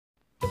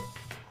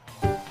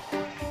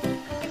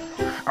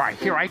Alright,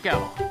 here I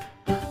go.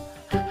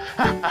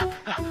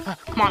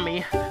 Come on,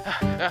 me.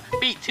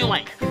 Beat 2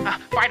 Link.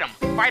 Fight him.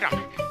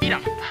 Beat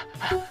him.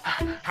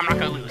 I'm not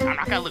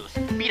gonna lose.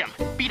 Beat him.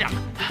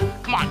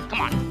 Come on.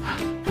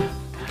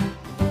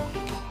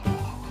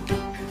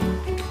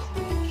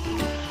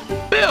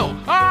 Bill!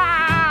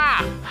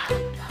 Ah!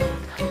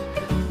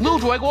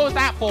 Ludwig, what was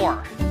that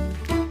for?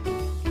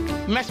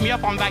 You messed me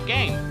up on that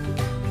game.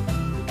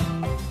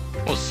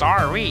 Well,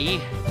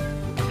 sorry.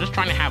 I'm just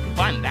trying to have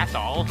fun, that's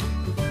all.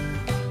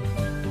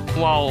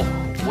 Well,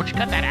 would you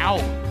cut that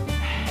out?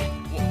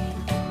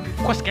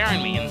 Quit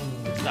scaring me and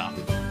stuff.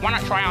 Why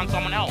not try on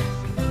someone else?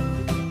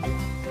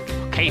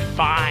 Okay,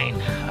 fine.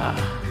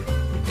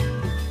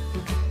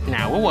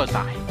 Now, where was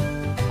I?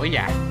 Oh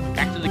yeah,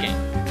 back to the game.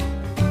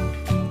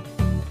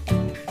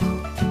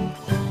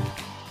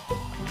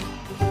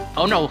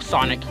 Oh no,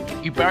 Sonic,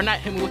 you better not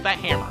hit me with that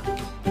hammer.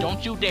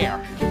 Don't you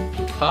dare.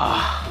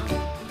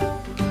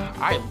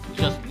 I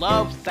just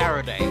love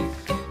Saturdays.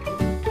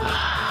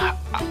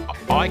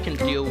 All I can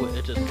do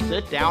is just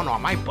sit down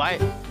on my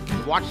butt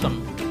and watch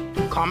some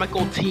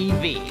comical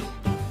TV.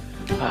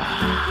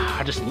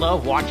 I just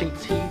love watching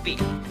TV,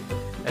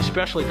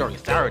 especially during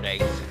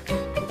Saturdays.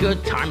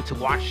 Good time to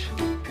watch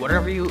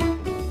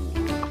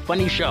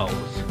funny shows.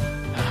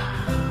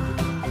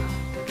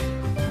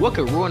 What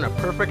could ruin a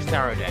perfect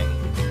Saturday?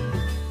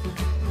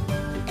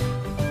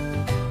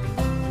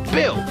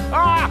 Bill!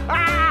 Ow!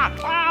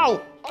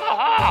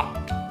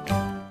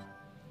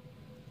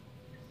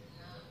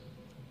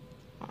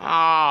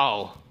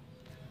 Oh.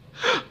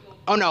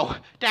 Oh no,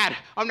 Dad!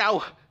 Oh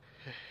no!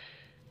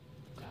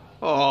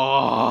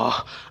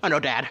 Oh no,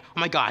 Dad! Oh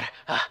my God!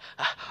 Are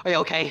you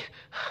okay?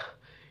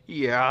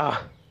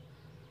 Yeah.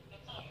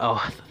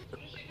 Oh,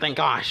 thank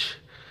gosh.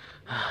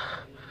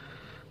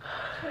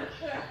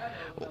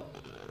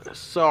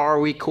 So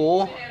are we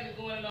cool?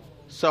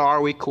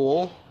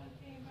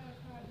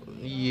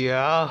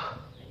 Yeah.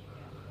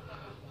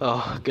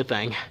 Oh, good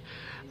thing.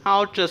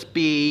 I'll just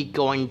be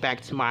going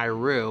back to my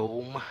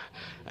room.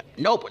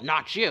 Nope,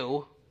 not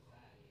you.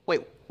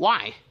 Wait,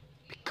 why?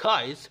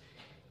 Because,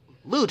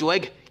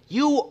 Ludwig,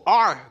 you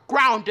are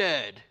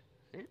grounded.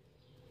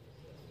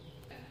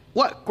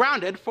 What?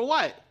 Grounded for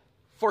what?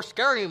 For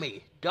scaring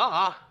me.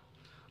 Duh.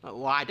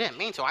 Well, I didn't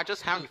mean to. I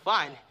just having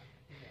fun.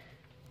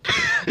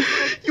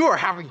 You are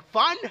having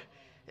fun?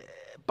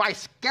 By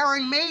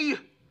scaring me?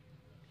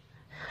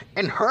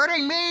 And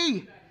hurting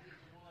me?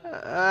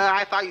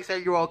 I thought you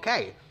said you were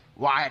okay.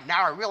 Why,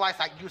 now I realize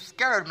that you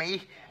scared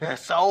me,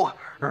 so...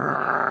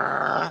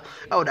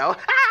 oh no.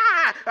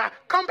 Ah!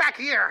 Come back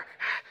here!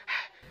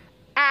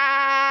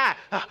 Ah!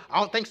 I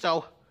don't think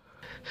so.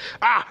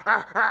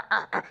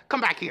 Come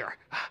back here.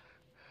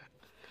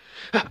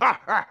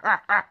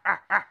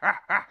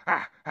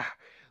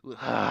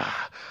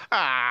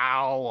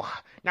 Ow.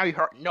 Now you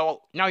hurt.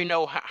 No, now you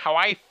know how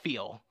I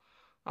feel.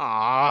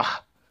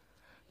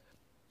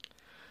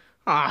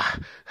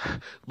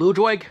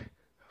 Ludwig,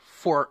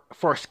 for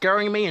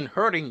scaring me and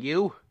hurting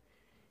you,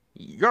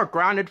 you're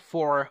grounded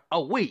for a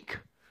week.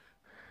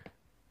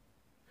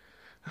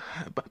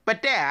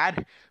 But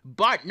Dad,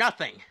 but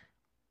nothing.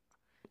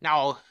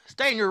 Now,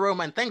 stay in your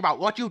room and think about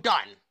what you've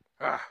done.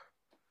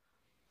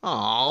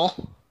 Oh.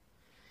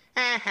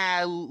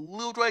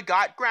 Ludwig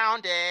got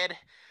grounded.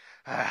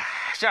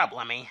 Shut up,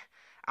 Lemmy.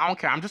 I don't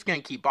care, I'm just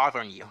gonna keep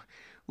bothering you.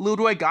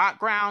 Ludwig got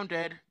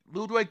grounded.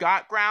 Ludwig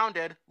got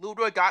grounded.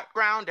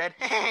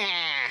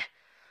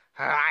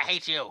 I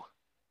hate you.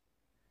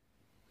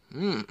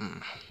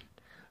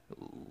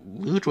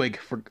 Ludwig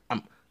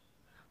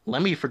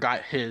Lemmy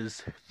forgot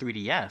his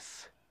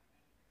 3DS.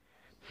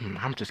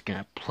 I'm just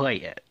gonna play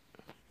it.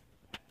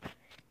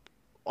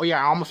 Oh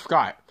yeah, I almost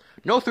forgot.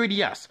 No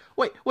 3DS.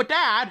 Wait, what,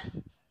 Dad?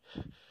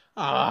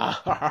 I'm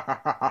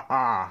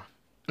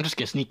just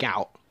gonna sneak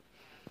out.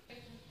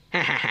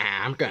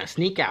 I'm gonna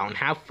sneak out and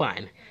have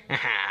fun.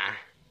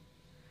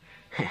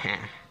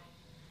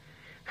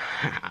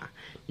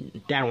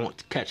 Dad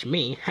won't catch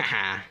me.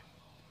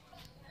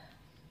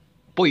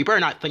 Boy, you better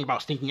not think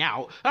about sneaking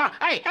out.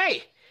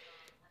 Hey!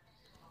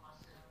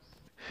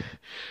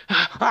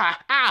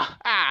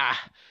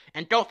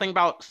 And don't think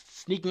about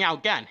sneaking out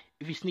again.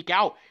 If you sneak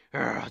out,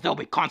 there'll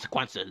be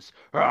consequences.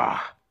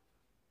 Oh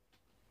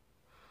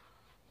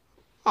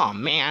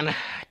man, I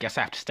guess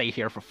I have to stay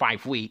here for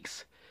 5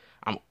 weeks.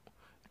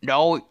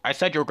 No, I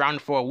said you're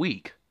grounded for a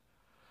week.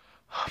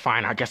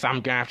 Fine, I guess I'm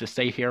gonna have to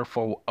stay here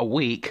for a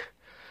week.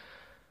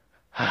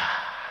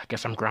 I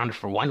guess I'm grounded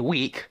for 1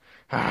 week.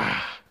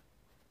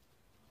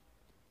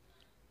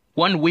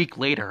 1 week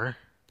later.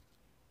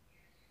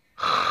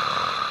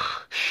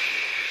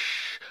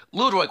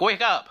 Ludwig,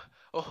 wake up!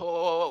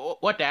 Oh,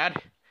 what,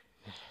 Dad?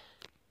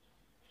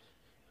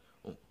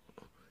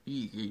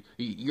 You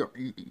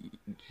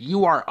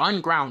are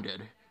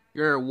ungrounded.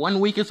 Your 1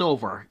 week is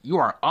over. You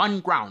are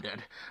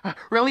ungrounded.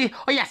 Really?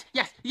 Oh, yes.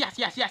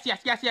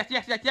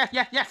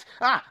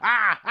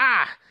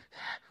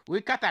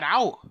 We cut that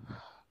out.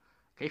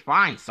 Okay,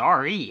 fine.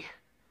 Sorry.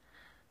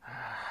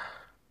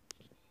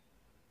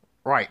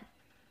 Right.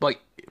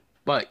 But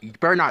you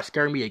better not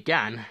scare me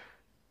again.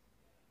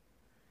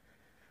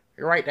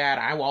 You're right, Dad,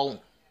 I won't.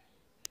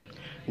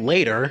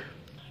 Later.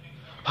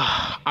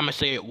 I'm gonna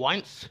say it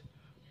once,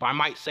 but I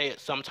might say it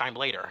sometime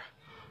later.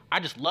 I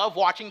just love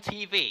watching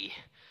TV.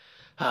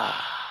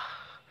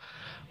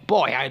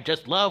 Boy, I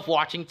just love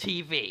watching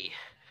TV.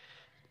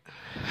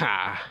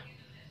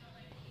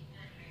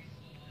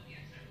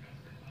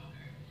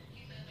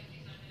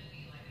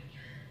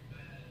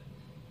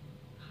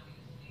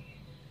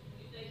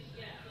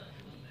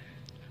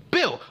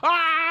 Bill!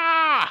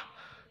 Ah!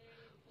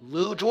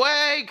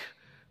 Ludwig!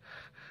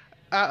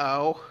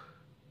 Uh-oh.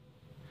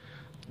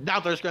 Now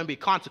there's gonna be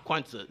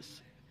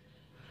consequences.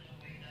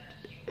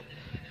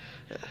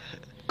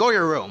 Go to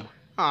your room.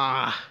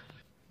 Man,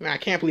 I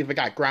can't believe I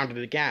got grounded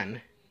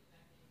again.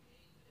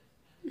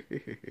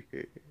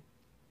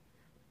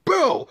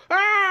 Boo!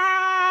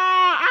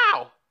 Ah!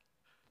 Ow!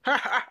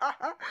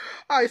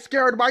 I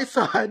scared my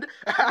son.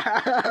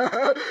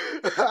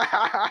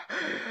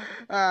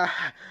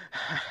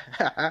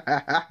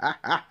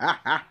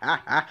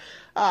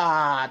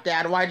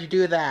 Dad, why'd you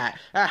do that?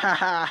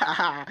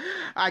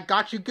 I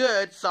got you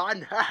good,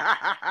 son.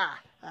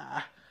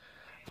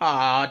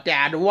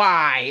 Dad,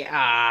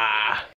 why?